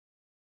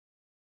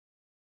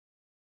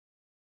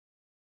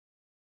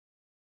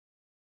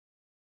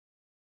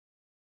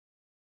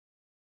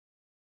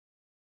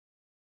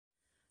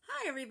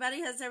Hi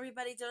everybody, how's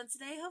everybody doing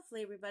today?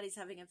 Hopefully everybody's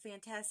having a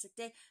fantastic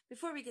day.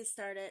 Before we get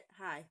started,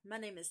 hi, my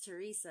name is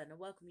Teresa and I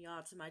welcome you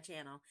all to my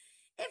channel.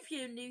 If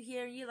you're new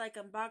here, you like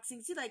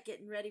unboxings, you like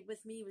getting ready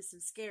with me with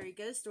some scary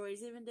ghost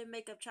stories, even do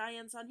makeup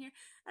try-ins on here.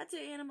 I do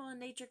animal and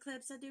nature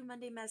clips, I do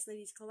Monday Mass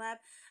Ladies collab,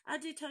 I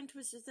do tongue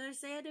twister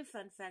Thursday, I do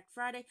fun fact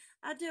Friday,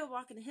 I do a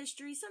walk into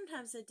history,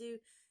 sometimes I do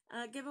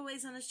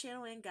giveaways on this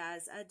channel, and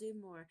guys, I do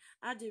more.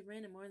 I do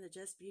random more than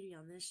just beauty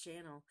on this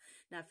channel.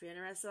 Now, if you're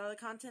interested in all the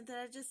content that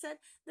I just said,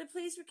 then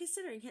please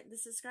consider hitting the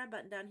subscribe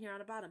button down here on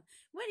the bottom.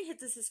 When you hit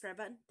the subscribe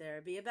button,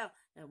 there'll be a bell.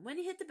 And when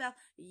you hit the bell,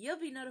 you'll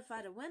be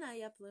notified of when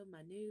I upload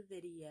my new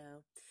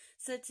video.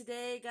 So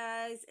today,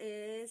 guys,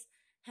 is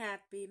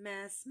Happy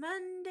Mass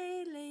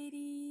Monday,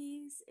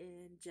 ladies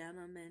and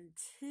gentlemen,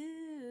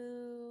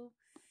 too.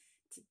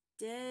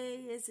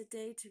 Today is a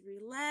day to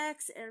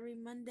relax. Every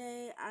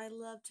Monday, I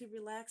love to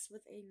relax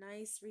with a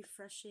nice,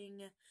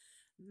 refreshing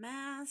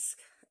mask.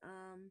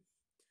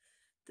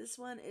 This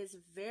one is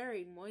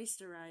very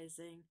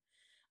moisturizing.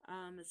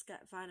 It's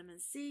got vitamin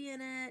C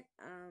in it.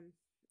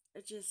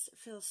 It just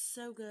feels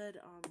so good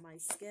on my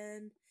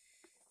skin.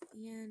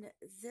 And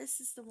this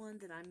is the one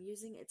that I'm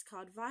using. It's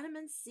called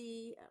Vitamin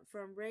C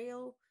from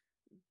Real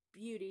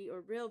Beauty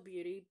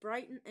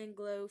Brighten and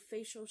Glow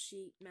Facial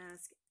Sheet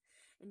Mask.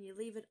 And you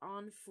leave it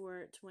on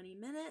for 20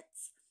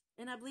 minutes.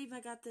 And I believe I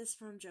got this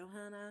from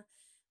Johanna.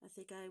 I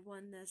think I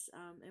won this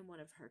in one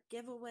of her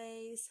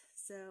giveaways.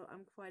 So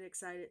I'm quite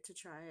excited to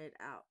try it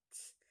out.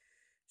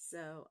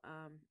 So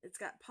it's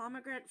got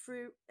pomegranate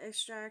fruit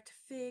extract,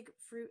 fig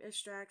fruit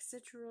extract,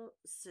 citrus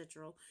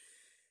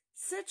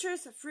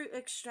fruit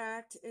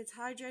extract. It's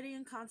hydrating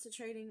and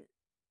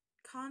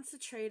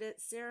concentrated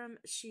serum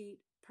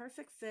sheet,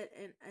 perfect fit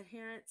and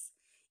adherence,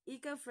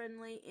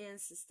 eco-friendly and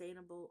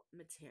sustainable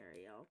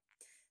material.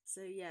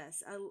 So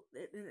yes,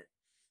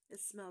 it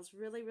smells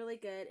really, really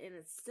good, and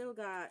it's still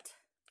got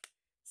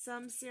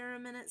some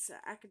serum in it, so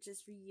I could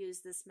just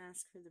reuse this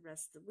mask for the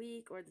rest of the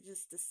week, or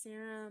just the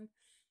serum,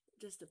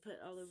 just to put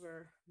all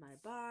over my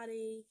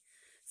body.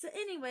 So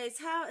anyways,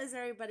 how is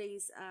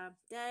everybody's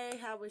day?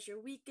 How was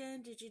your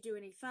weekend? Did you do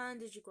any fun?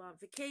 Did you go on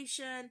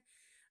vacation?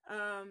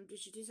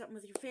 Did you do something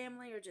with your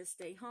family, or just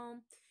stay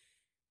home?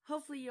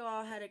 Hopefully you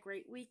all had a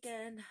great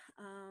weekend.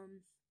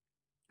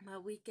 My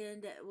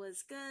weekend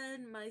was good.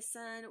 My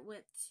son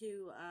went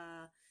to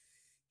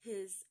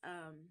his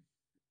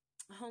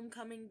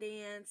homecoming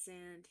dance,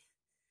 and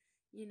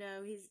you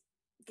know, he's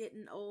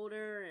getting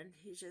older and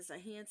he's just a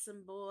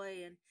handsome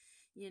boy, and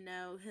you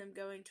know, him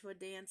going to a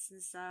dance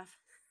and stuff.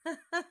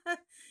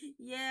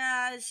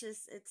 Yeah,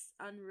 it's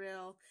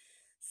unreal.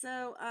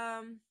 So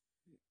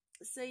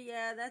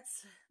yeah,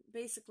 that's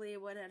basically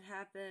what had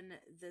happened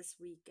this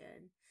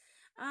weekend.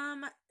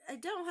 I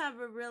do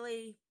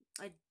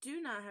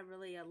not have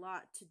really a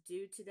lot to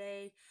do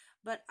today,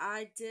 but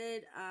I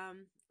did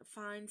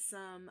find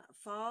some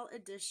fall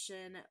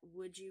edition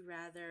Would You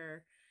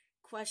Rather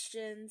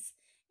questions,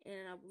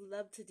 and I would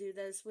love to do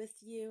those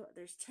with you.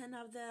 There's 10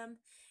 of them,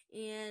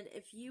 and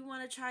if you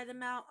want to try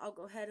them out, I'll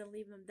go ahead and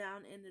leave them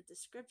down in the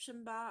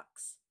description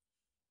box.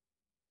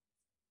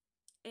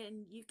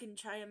 And you can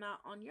try them out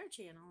on your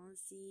channel and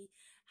see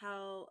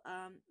how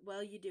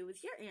well you do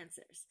with your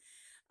answers.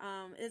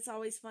 It's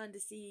always fun to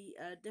see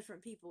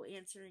different people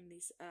answering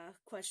these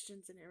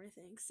questions and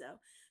everything. So,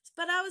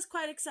 but I was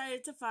quite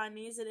excited to find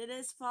these, and it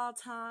is fall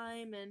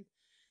time, and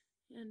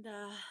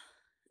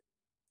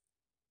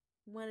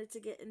wanted to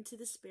get into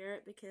the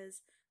spirit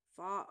because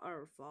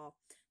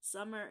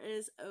summer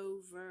is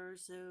over,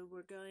 so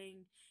we're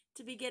going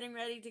to be getting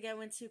ready to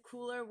go into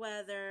cooler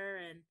weather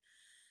and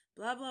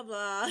blah, blah,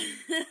 blah.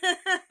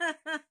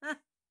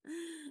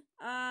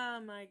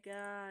 Oh my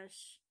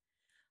gosh.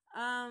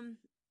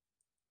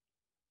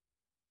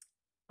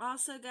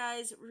 Also,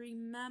 guys,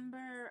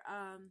 remember,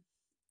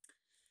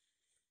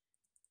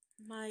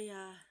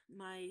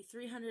 my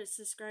 300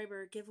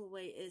 subscriber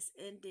giveaway is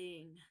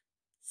ending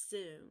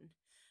soon,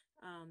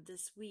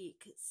 this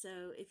week.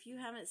 So if you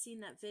haven't seen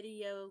that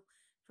video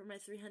for my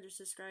 300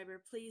 subscriber,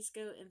 please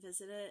go and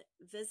visit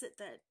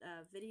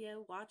that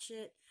video, watch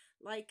it,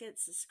 like it,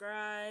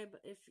 subscribe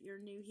if you're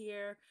new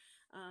here.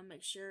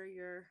 Make sure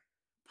you're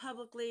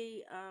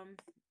publicly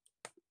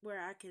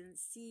where I can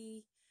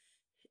see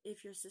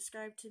if you're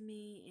subscribed to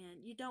me,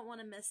 and you don't want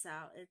to miss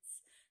out.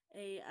 It's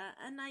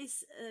a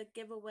nice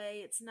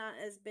giveaway. It's not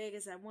as big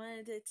as I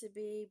wanted it to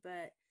be,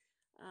 but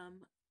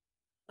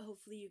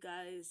hopefully you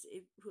guys,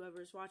 if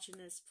whoever's watching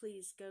this,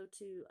 please go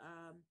to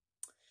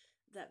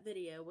that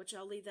video, which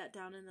I'll leave that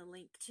down in the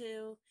link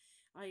too.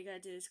 All you gotta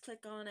do is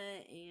click on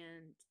it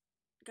and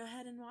go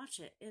ahead and watch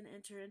it and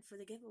enter in for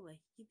the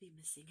giveaway. You'd be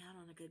missing out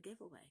on a good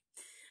giveaway.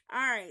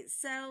 Alright,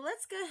 so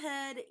let's go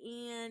ahead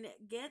and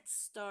get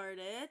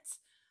started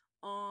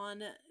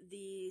on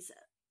these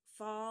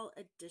fall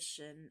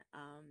edition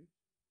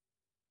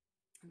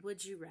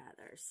Would You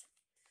Rathers.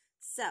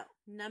 So,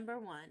 number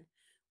 1,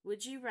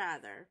 would you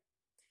rather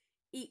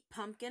eat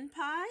pumpkin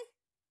pie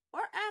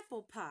or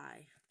apple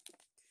pie?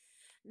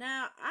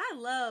 Now, I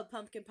love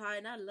pumpkin pie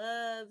and I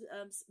love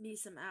me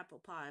some apple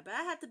pie, but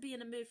I have to be in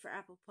the mood for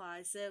apple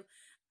pie, so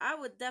I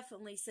would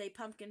definitely say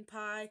pumpkin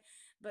pie.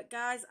 But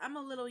guys, I'm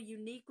a little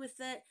unique with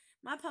it.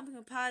 My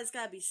pumpkin pie's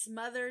got to be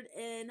smothered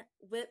in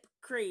whipped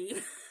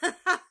cream.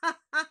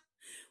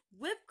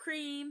 Whipped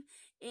cream,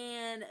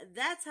 and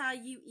that's how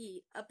you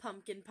eat a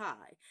pumpkin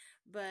pie.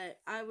 But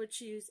I would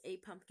choose a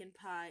pumpkin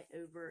pie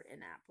over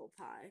an apple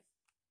pie.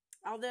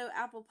 Although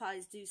apple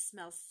pies do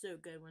smell so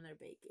good when they're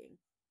baking.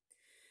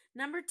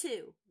 Number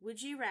 2,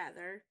 would you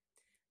rather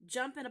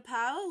jump in a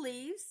pile of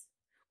leaves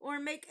or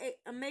make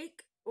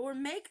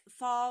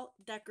fall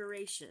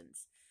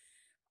decorations?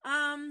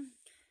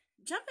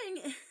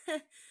 Jumping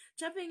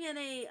jumping in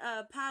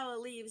a pile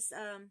of leaves,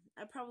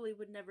 I probably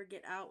would never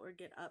get out or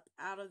get up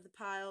out of the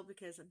pile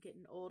because I'm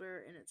getting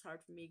older and it's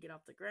hard for me to get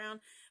off the ground.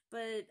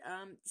 But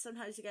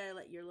sometimes you gotta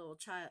let your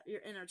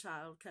inner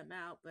child come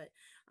out. But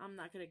I'm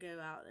not gonna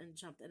go out and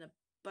jump in a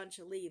bunch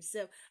of leaves.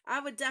 So I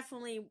would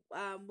definitely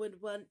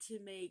would want to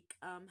make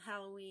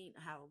Halloween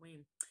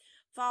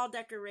fall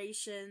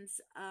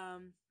decorations.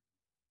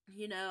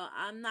 You know,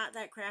 I'm not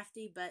that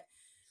crafty, but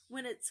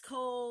when it's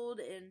cold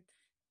and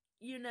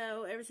you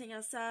know everything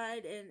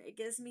outside, and it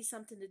gives me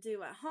something to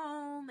do at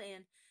home,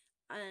 and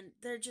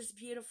they're just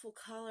beautiful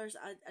colors.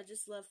 I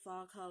just love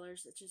fall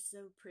colors. It's just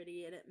so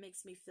pretty and it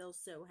makes me feel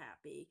so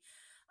happy.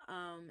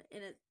 And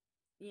it,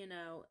 you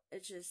know,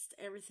 it's just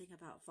everything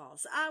about fall.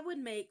 So I would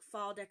make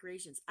fall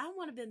decorations. I've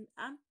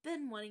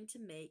been wanting to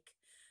make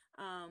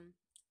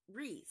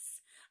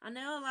wreaths. I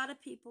know a lot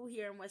of people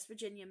here in West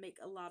Virginia make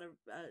a lot of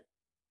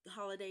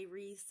holiday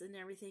wreaths and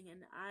everything,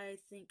 and I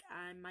think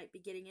I might be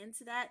getting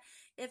into that.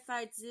 If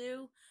I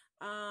do,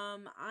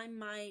 I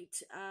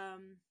might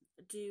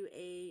do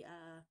a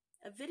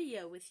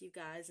video with you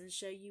guys and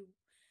show you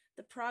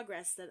the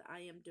progress that I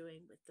am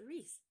doing with the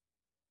wreaths.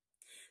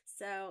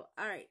 So,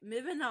 all right,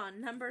 moving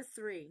on. Number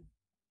 3,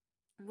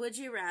 would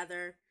you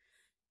rather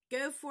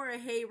go for a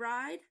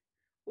hayride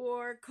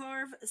or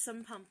carve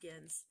some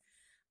pumpkins?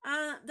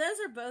 Those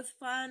are both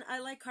fun. I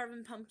like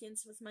carving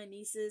pumpkins with my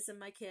nieces and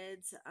my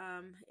kids.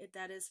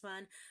 That is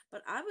fun.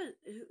 But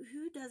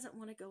who doesn't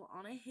want to go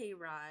on a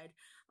hayride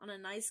on a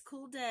nice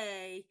cool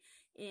day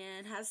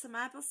and have some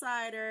apple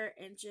cider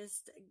and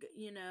just,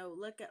 you know,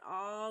 look at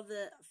all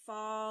the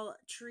fall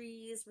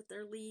trees with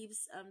their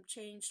leaves,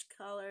 changed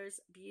colors.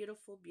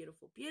 Beautiful,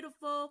 beautiful,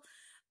 beautiful.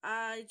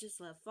 I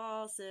just love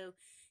fall. So,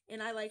 and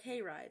I like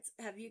hay rides.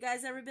 Have you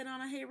guys ever been on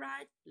a hay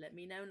ride? Let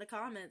me know in the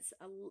comments.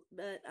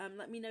 But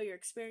let me know your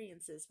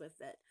experiences with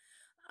it.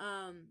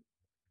 I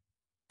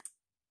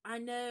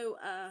know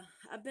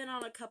I've been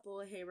on a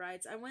couple of hay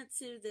rides. I went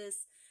to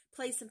this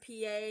place in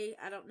PA.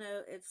 I don't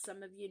know if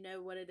some of you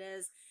know what it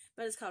is,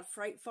 but it's called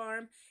Fright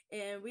Farm.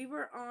 And we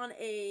were on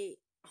a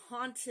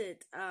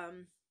haunted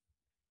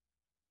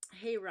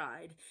hay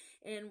ride.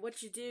 And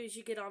what you do is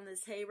you get on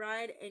this hay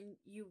ride and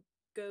you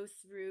go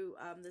through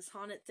this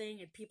haunted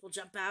thing and people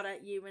jump out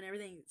at you and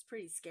everything. It's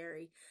pretty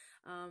scary.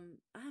 I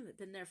haven't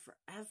been there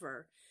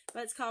forever,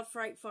 but it's called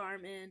Fright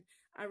Farm, and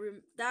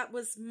that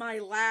was my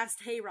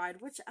last hayride,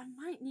 which I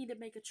might need to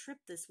make a trip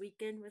this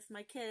weekend with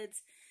my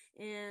kids.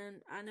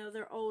 And I know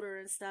they're older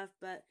and stuff,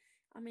 but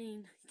I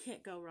mean, you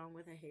can't go wrong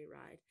with a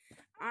hayride.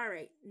 All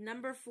right,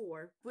 number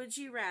 4, would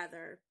you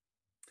rather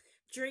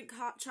drink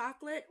hot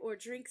chocolate or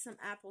drink some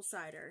apple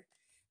cider?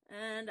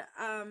 And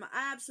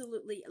I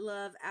absolutely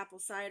love apple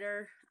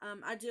cider.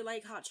 I do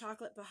like hot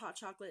chocolate, but hot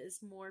chocolate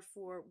is more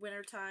for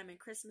wintertime and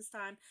Christmas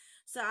time.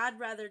 So I'd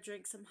rather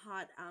drink some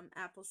hot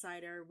apple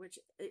cider, which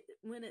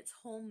when it's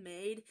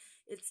homemade,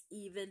 it's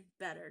even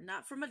better.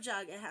 Not from a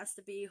jug. It has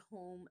to be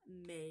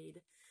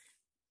homemade.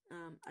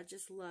 I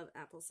just love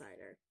apple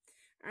cider.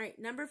 All right,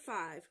 number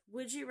 5.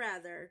 Would you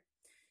rather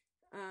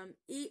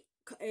eat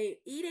a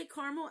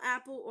caramel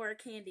apple or a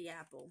candy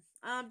apple?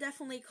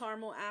 Definitely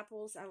caramel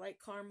apples. I like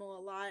caramel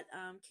a lot.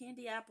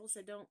 Candy apples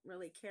I don't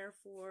really care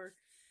for,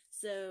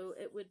 so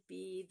it would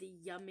be the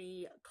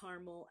yummy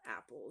caramel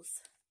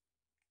apples.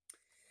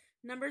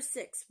 Number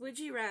 6, would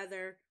you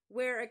rather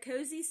wear a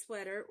cozy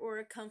sweater or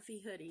a comfy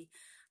hoodie?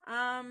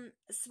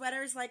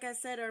 Sweaters, like I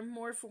said, are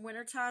more for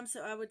wintertime,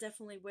 so I would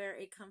definitely wear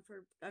a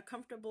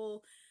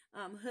comfortable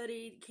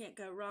hoodie. You can't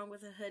go wrong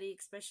with a hoodie,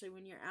 especially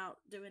when you're out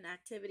doing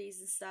activities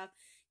and stuff.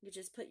 You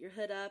just put your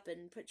hood up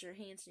and put your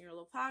hands in your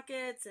little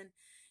pockets, and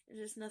there's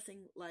just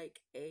nothing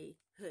like a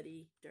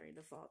hoodie during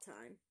the fall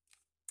time.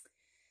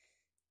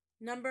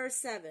 Number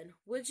 7,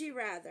 would you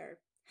rather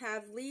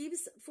have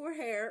leaves for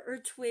hair or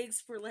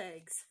twigs for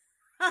legs?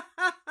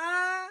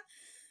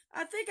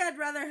 I think I'd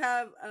rather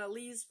have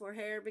leaves for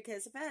hair,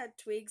 because if I had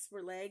twigs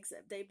for legs,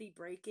 they'd be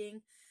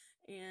breaking.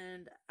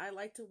 And I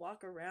like to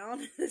walk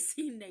around and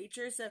see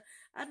nature, so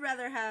I'd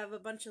rather have a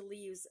bunch of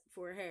leaves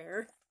for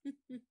hair.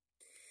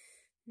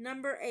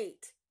 Number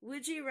 8,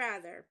 would you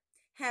rather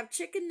have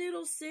chicken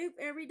noodle soup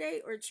every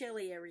day or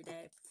chili every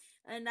day?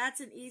 And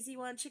that's an easy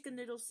one. Chicken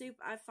noodle soup,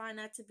 I find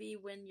that to be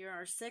when you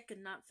are sick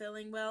and not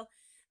feeling well.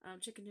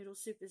 Chicken noodle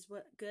soup is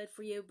good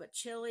for you, but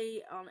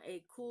chili on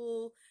a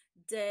cool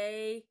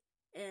day,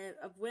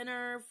 of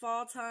winter,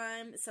 fall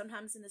time,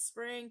 sometimes in the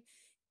spring,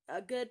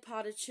 a good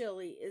pot of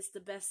chili is the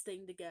best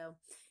thing to go.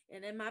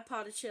 And in my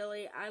pot of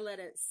chili, I let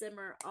it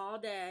simmer all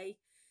day.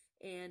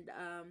 And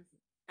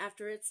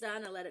after it's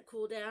done, I let it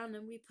cool down.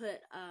 And we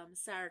put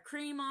sour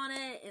cream on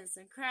it and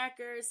some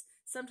crackers,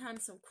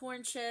 sometimes some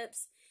corn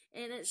chips.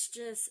 And it's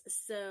just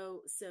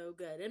so, so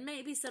good. And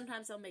maybe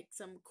sometimes I'll make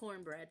some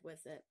cornbread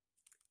with it.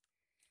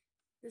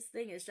 This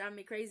thing is driving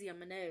me crazy on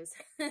my nose.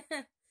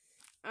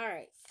 All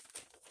right.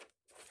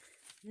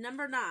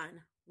 Number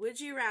 9. Would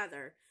you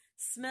rather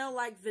smell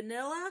like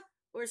vanilla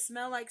or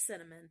smell like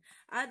cinnamon?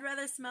 I'd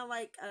rather smell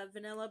like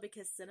vanilla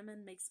because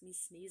cinnamon makes me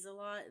sneeze a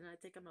lot and I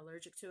think I'm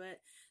allergic to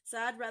it. So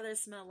I'd rather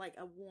smell like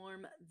a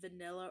warm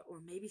vanilla or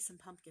maybe some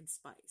pumpkin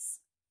spice.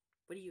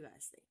 What do you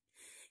guys think?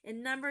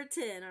 And number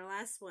 10, our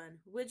last one.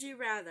 Would you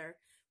rather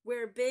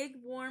wear big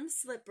warm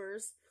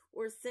slippers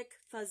or thick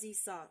fuzzy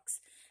socks?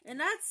 And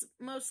that's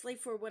mostly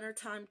for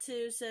wintertime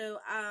too. So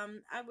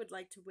I would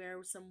like to wear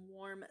some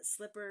warm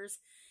slippers.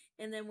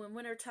 And then when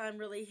wintertime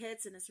really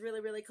hits and it's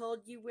really, really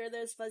cold, you wear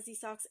those fuzzy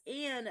socks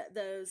and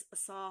those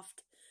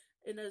soft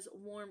and those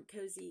warm,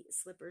 cozy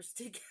slippers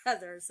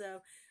together.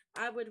 So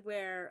I would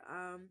wear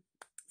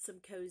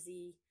some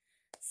cozy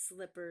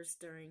slippers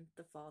during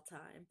the fall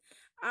time.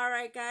 All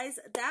right, guys,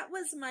 that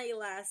was my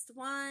last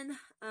one.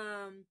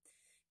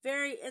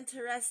 Very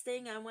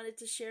interesting. I wanted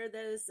to share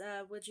those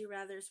Would You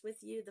Rathers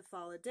with you, the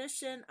fall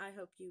edition. I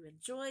hope you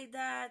enjoyed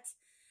that.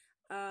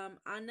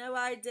 I know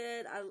I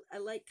did. I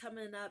like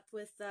coming up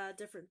with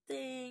different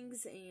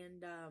things,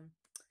 and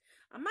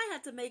I might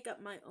have to make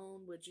up my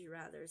own Would You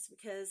Rathers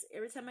because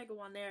every time I go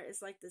on there,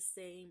 it's like the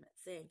same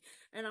thing.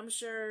 And I'm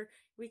sure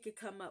we could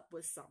come up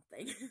with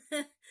something.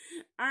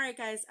 Alright,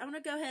 guys, I'm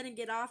going to go ahead and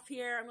get off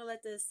here. I'm going to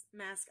let this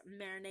mask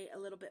marinate a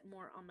little bit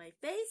more on my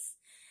face.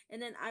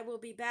 And then I will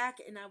be back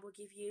and I will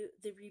give you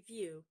the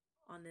review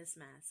on this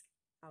mask.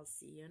 I'll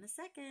see you in a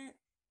second.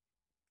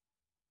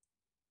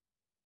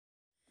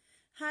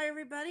 Hi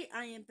everybody,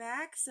 I am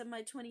back. So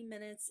my 20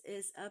 minutes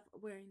is up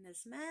wearing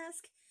this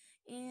mask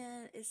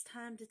and it's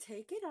time to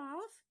take it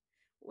off,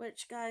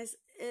 which guys,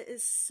 it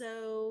is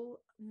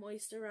so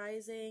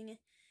moisturizing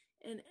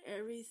and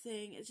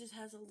everything. It just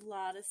has a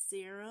lot of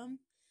serum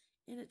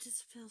and it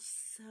just feels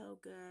so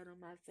good on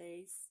my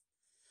face.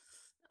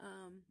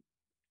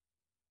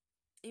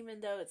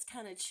 Even though it's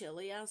kind of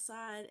chilly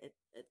outside, it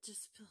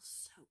just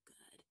feels so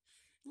good.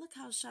 Look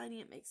how shiny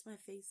it makes my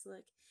face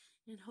look.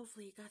 And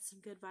hopefully you got some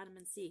good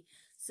vitamin C.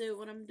 So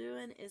what I'm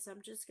doing is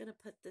I'm just going to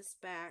put this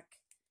back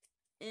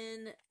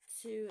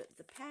into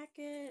the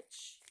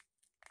package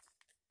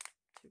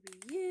to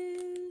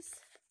reuse.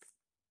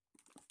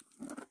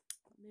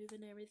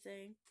 Moving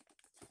everything.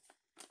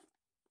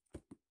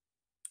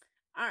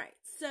 Alright,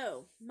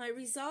 so my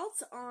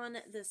results on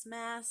this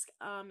mask,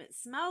 it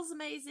smells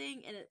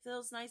amazing and it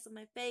feels nice on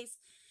my face.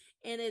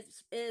 And it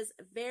is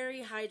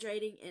very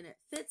hydrating and it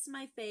fits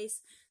my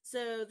face.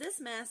 So this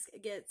mask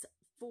gets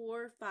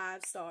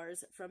 4-5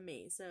 stars from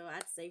me. So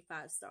I'd say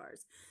 5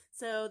 stars.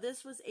 So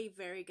this was a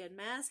very good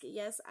mask.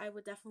 Yes, I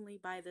would definitely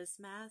buy this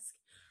mask.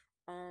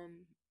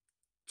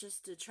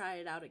 Just to try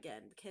it out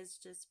again because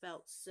it just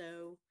felt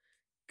so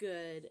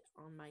good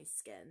on my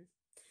skin.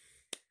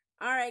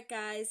 Alright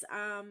guys,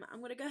 I'm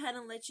going to go ahead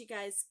and let you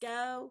guys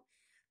go.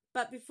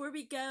 But before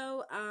we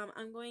go,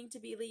 I'm going to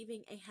be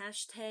leaving a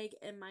hashtag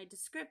in my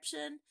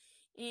description.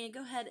 And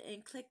go ahead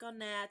and click on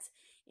that.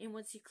 And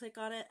once you click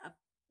on it, a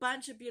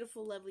bunch of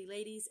beautiful, lovely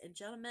ladies and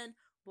gentlemen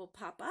will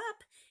pop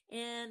up.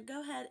 And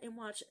go ahead and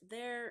watch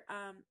their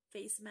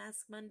Face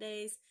Mask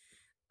Mondays.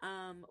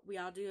 We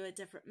all do a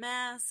different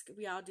mask.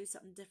 We all do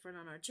something different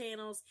on our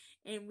channels.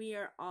 And we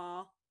are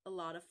all a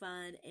lot of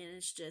fun. And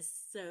it's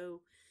just so,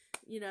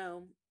 you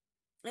know,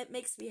 it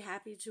makes me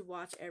happy to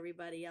watch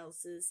everybody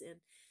else's and,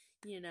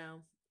 you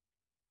know,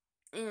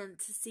 and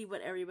to see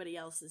what everybody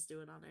else is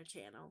doing on their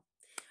channel.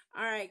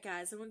 Alright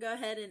guys, I'm going to go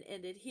ahead and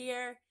end it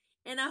here.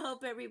 And I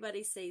hope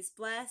everybody stays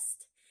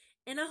blessed.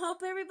 And I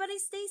hope everybody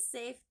stays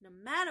safe no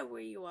matter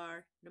where you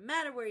are. No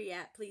matter where you're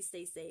at, please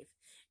stay safe.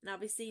 And I'll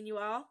be seeing you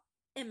all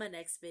in my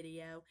next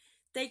video.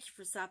 Thank you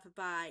for stopping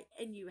by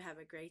and you have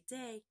a great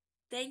day.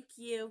 Thank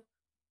you.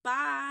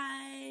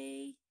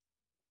 Bye.